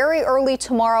 So very early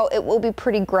tomorrow, it will be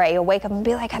pretty gray. You'll wake up and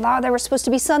be like, I thought there was supposed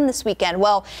to be sun this weekend.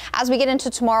 Well, as we get into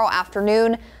tomorrow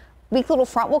afternoon, weak little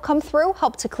front will come through,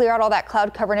 help to clear out all that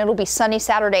cloud cover, and it'll be sunny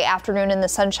Saturday afternoon, and the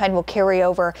sunshine will carry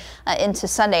over into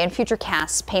Sunday. And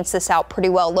Futurecast paints this out pretty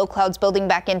well. Low clouds building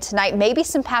back in tonight, maybe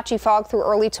some patchy fog through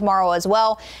early tomorrow as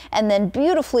well. And then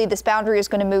beautifully, this boundary is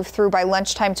going to move through by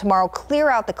lunchtime tomorrow, clear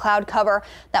out the cloud cover.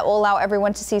 That will allow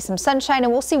everyone to see some sunshine,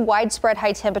 and we'll see widespread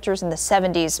high temperatures in the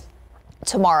 70s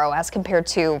tomorrow as compared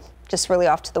to just really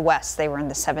off to the west. They were in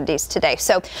the 70s today.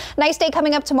 So nice day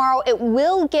coming up tomorrow. It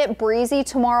will get breezy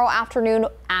tomorrow afternoon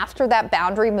after that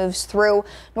boundary moves through.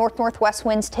 North-northwest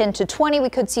winds 10 to 20. We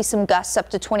could see some gusts up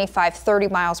to 25, 30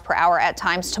 miles per hour at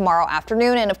times tomorrow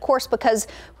afternoon. And of course, because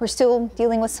we're still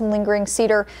dealing with some lingering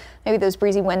cedar, maybe those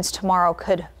breezy winds tomorrow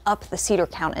could up the cedar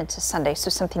count into Sunday. So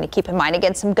something to keep in mind.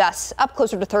 Again, some gusts up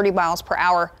closer to 30 miles per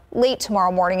hour late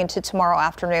tomorrow morning into tomorrow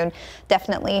afternoon.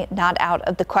 Definitely not out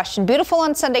of the question. Beautiful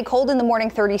on Sunday, cold in the morning,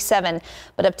 37,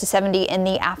 but up to 70 in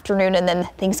the afternoon. And then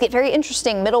things get very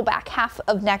interesting middle back half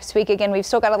of next week. Again, we've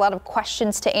still got a lot of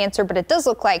questions to answer, but it does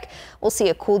look like we'll see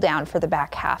a cool down for the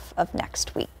back half of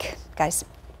next week. Guys.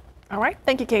 All right.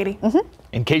 Thank you, Katie.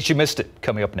 In case you missed it,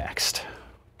 coming up next.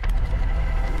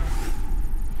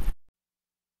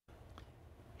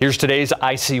 Here's today's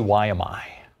ICYMI.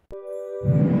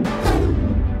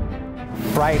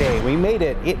 Friday, we made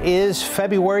it. It is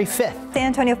February 5th. San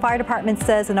Antonio Fire Department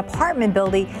says an apartment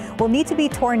building will need to be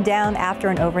torn down after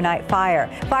an overnight fire.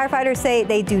 Firefighters say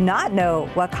they do not know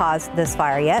what caused this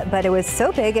fire yet, but it was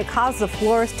so big it caused the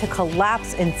floors to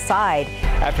collapse inside.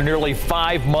 After nearly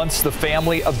 5 months, the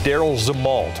family of Daryl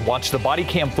Zumalt watched the body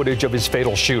cam footage of his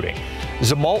fatal shooting.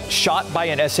 Zumalt shot by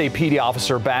an SAPD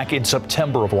officer back in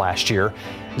September of last year.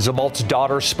 Zumalt's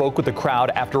daughter spoke with the crowd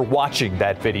after watching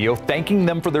that video, thanking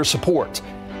them for their support.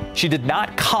 She did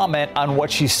not comment on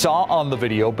what she saw on the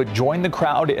video, but joined the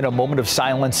crowd in a moment of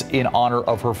silence in honor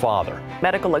of her father.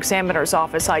 Medical examiner's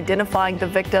office identifying the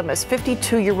victim as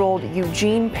 52-year-old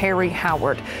Eugene Perry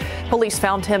Howard. Police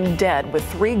found him dead with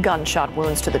 3 gunshot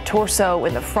wounds to the torso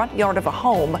in the front yard of a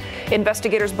home.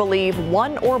 Investigators believe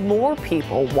 1 or more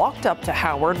people walked up to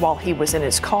Howard while he was in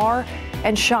his car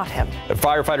and shot him. The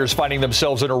firefighters finding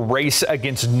themselves in a race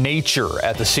against nature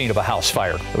at the scene of a house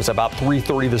fire. It was about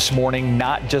 3:30 this morning,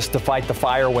 not just to fight the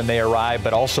fire when they arrived,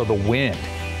 but also the wind.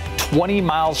 20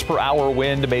 miles per hour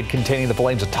wind made containing the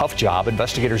flames a tough job.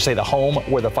 Investigators say the home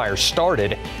where the fire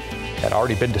started had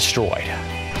already been destroyed.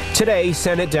 Today,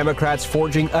 Senate Democrats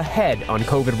forging ahead on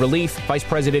COVID relief. Vice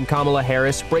President Kamala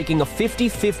Harris breaking a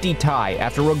 50-50 tie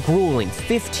after a grueling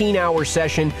 15-hour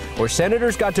session where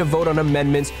senators got to vote on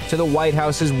amendments to the White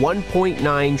House's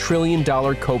 $1.9 trillion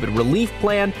COVID relief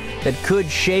plan that could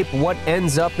shape what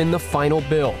ends up in the final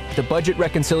bill. The budget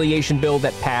reconciliation bill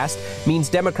that passed means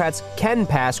Democrats can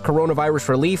pass coronavirus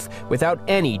relief without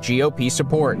any GOP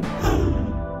support.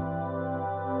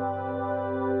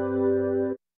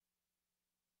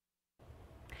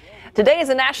 Today is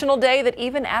a national day that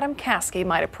even Adam Caskey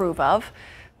might approve of.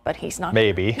 But he's not.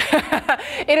 Maybe.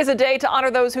 It is a day to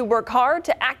honor those who work hard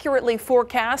to accurately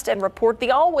forecast and report the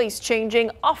always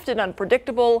changing, often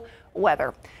unpredictable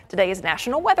weather. Today is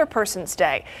National Weather Person's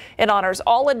Day. It honors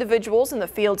all individuals in the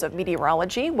fields of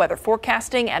meteorology, weather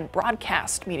forecasting, and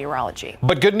broadcast meteorology.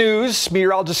 But good news,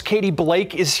 meteorologist Katie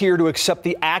Blake is here to accept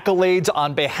the accolades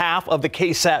on behalf of the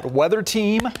KSAT weather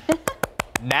team.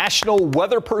 National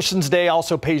Weather Person's Day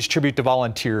also pays tribute to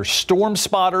volunteers, storm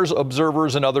spotters,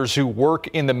 observers, and others who work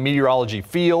in the meteorology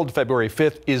field. February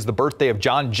 5th is the birthday of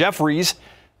John Jeffries.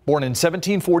 Born in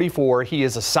 1744, he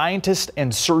is a scientist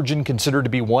and surgeon considered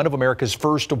to be one of America's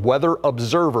first weather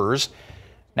observers.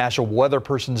 National Weather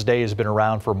Person's Day has been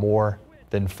around for more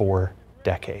than 4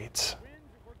 decades.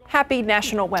 Happy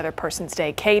National Weather Person's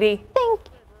Day, Katie.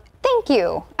 Thank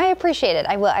you. I appreciate it.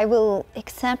 I will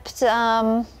accept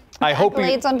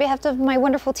accolades on behalf of my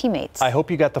wonderful teammates. I hope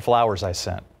you got the flowers I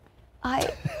sent. I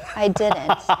didn't.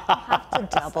 I'll have to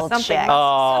double check.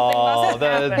 Oh,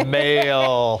 the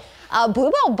mail.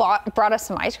 Bluebell brought us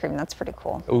some ice cream. That's pretty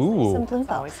cool. Ooh, some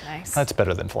Bluebell. Always nice. That's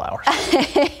better than flowers.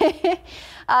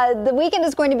 The weekend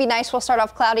is going to be nice. We'll start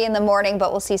off cloudy in the morning,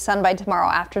 but we'll see sun by tomorrow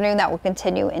afternoon. That will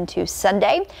continue into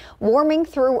Sunday. Warming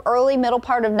through early middle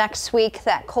part of next week.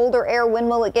 That colder air, when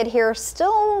will it get here?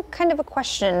 Still kind of a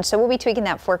question. So we'll be tweaking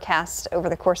that forecast over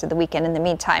the course of the weekend. In the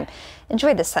meantime,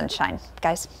 enjoy the sunshine,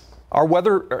 guys. Our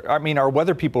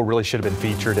weather people really should have been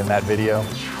featured in that video.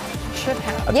 Should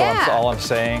have. That's all I'm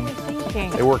saying.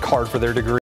 They work hard for their degree.